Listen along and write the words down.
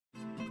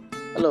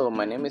Hello,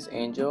 my name is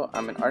Angel.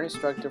 I'm an art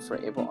instructor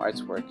for Able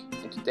Artswork,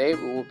 and today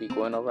we will be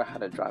going over how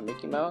to draw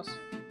Mickey Mouse.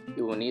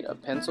 You will need a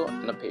pencil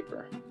and a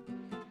paper.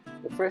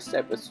 The first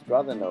step is to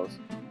draw the nose.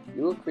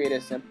 You will create a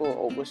simple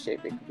oval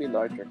shape. It could be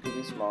large or it could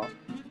be small.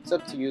 It's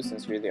up to you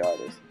since you're the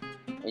artist.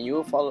 And you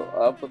will follow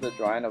up with a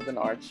drawing of an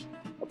arch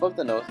above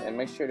the nose and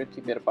make sure to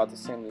keep it about the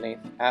same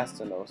length as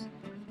the nose,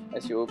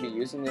 as you will be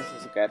using this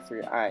as a guide for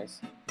your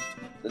eyes.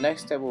 The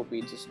next step will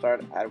be to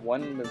start at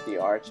one end of the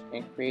arch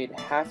and create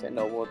half an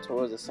oval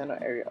towards the center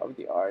area of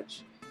the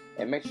arch,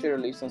 and make sure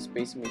to leave some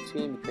space in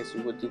between because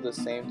you will do the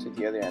same to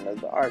the other end of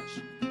the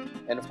arch.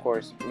 And of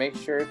course, make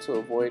sure to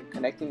avoid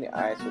connecting the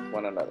eyes with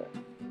one another.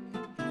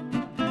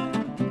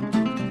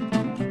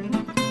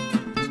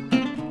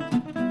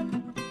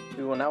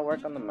 We will now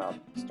work on the mouth.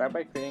 Start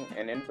by creating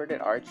an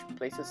inverted arch.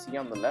 Place a C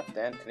on the left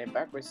end and a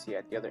backward C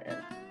at the other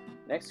end.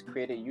 Next,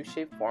 create a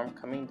U-shaped form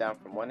coming down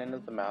from one end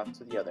of the mouth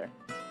to the other.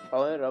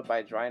 Follow it up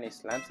by drawing a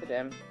slanted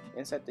M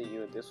inside the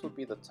U. This will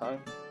be the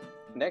tongue.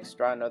 Next,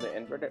 draw another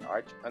inverted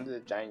arch under the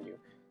giant U.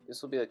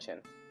 This will be the chin.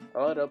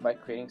 Follow it up by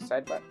creating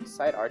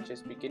side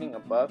arches beginning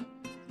above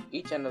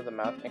each end of the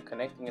mouth and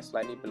connecting it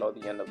slightly below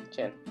the end of the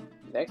chin.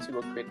 Next, you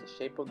will create the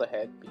shape of the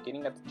head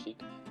beginning at the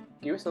cheek.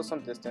 Give yourself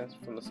some distance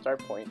from the start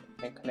point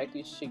and connect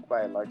each cheek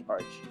by a large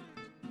arch.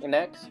 And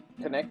next,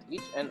 connect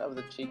each end of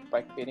the cheek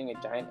by creating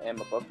a giant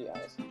M above the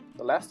eyes.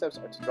 The last steps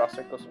are to draw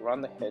circles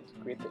around the head to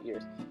create the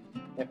ears.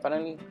 And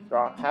finally,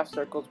 draw half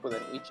circles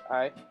within each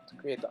eye to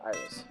create the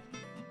iris.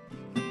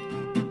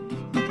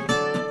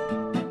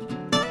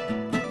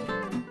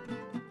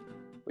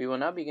 We will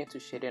now begin to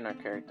shade in our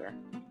character.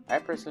 I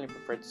personally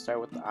prefer to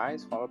start with the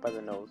eyes followed by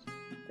the nose.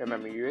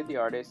 Remember, you're the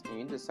artist and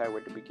you decide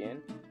where to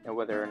begin and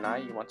whether or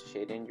not you want to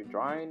shade in your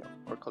drawing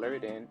or color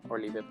it in or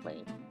leave it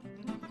plain.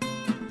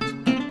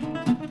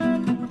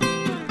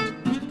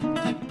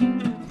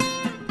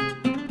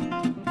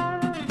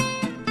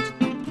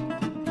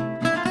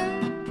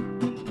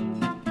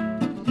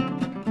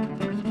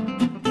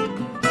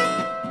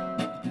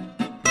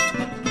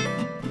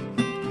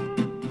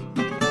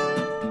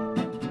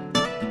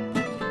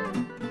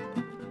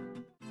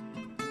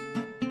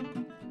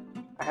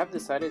 I have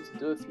decided to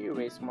do a few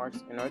erase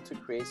marks in order to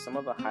create some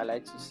of the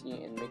highlights you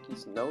see in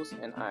Mickey's nose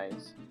and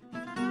eyes.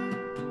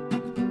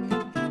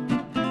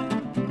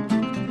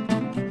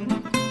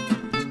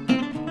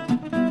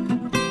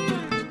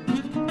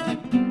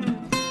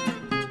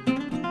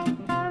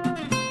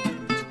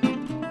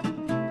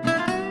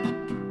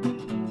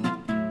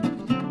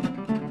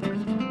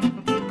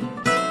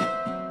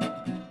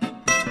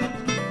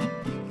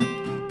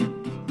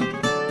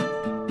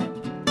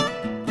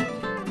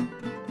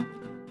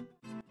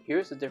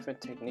 Here's a different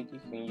technique you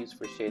can use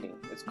for shading.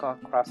 It's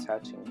called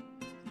cross-hatching.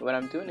 What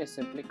I'm doing is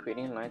simply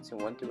creating lines in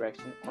one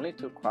direction only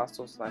to cross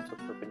those lines with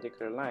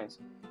perpendicular lines.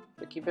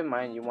 But keep in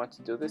mind you want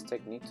to do this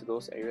technique to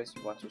those areas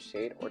you want to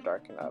shade or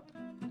darken up.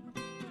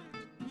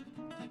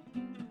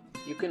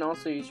 You can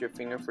also use your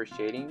finger for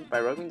shading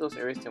by rubbing those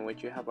areas in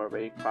which you have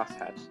already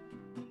cross-hatched.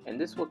 And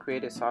this will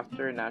create a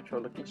softer,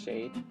 natural looking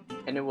shade,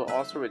 and it will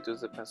also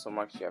reduce the pencil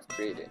marks you have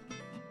created.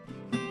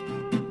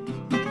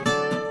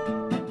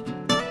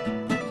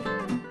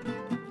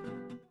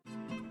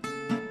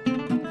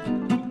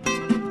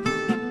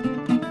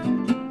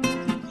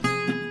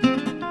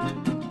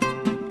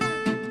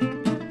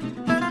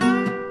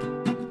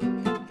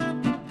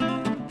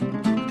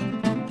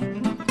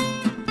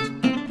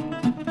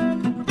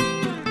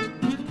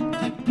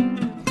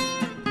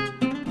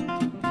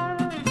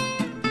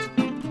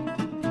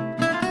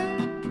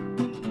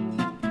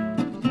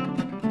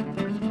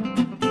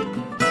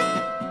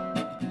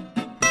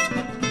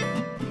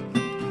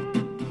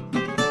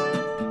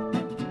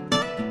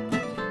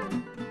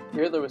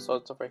 Here are the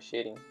results of our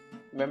shading.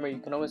 Remember, you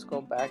can always go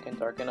back and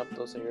darken up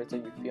those areas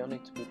that you feel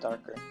need to be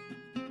darker.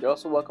 You're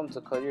also welcome to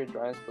color your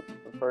drawings with the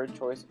preferred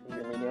choice of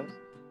your mediums,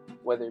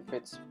 whether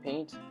it's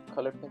paint,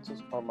 color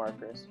pencils, or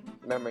markers.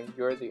 Remember,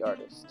 you're the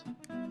artist.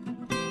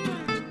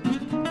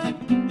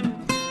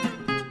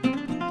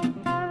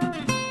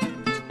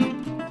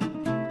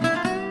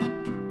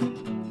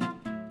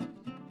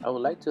 I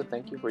would like to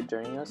thank you for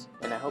joining us,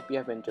 and I hope you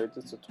have enjoyed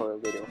this tutorial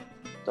video.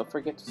 Don't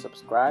forget to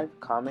subscribe,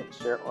 comment,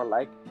 share, or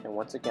like, and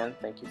once again,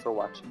 thank you for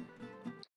watching.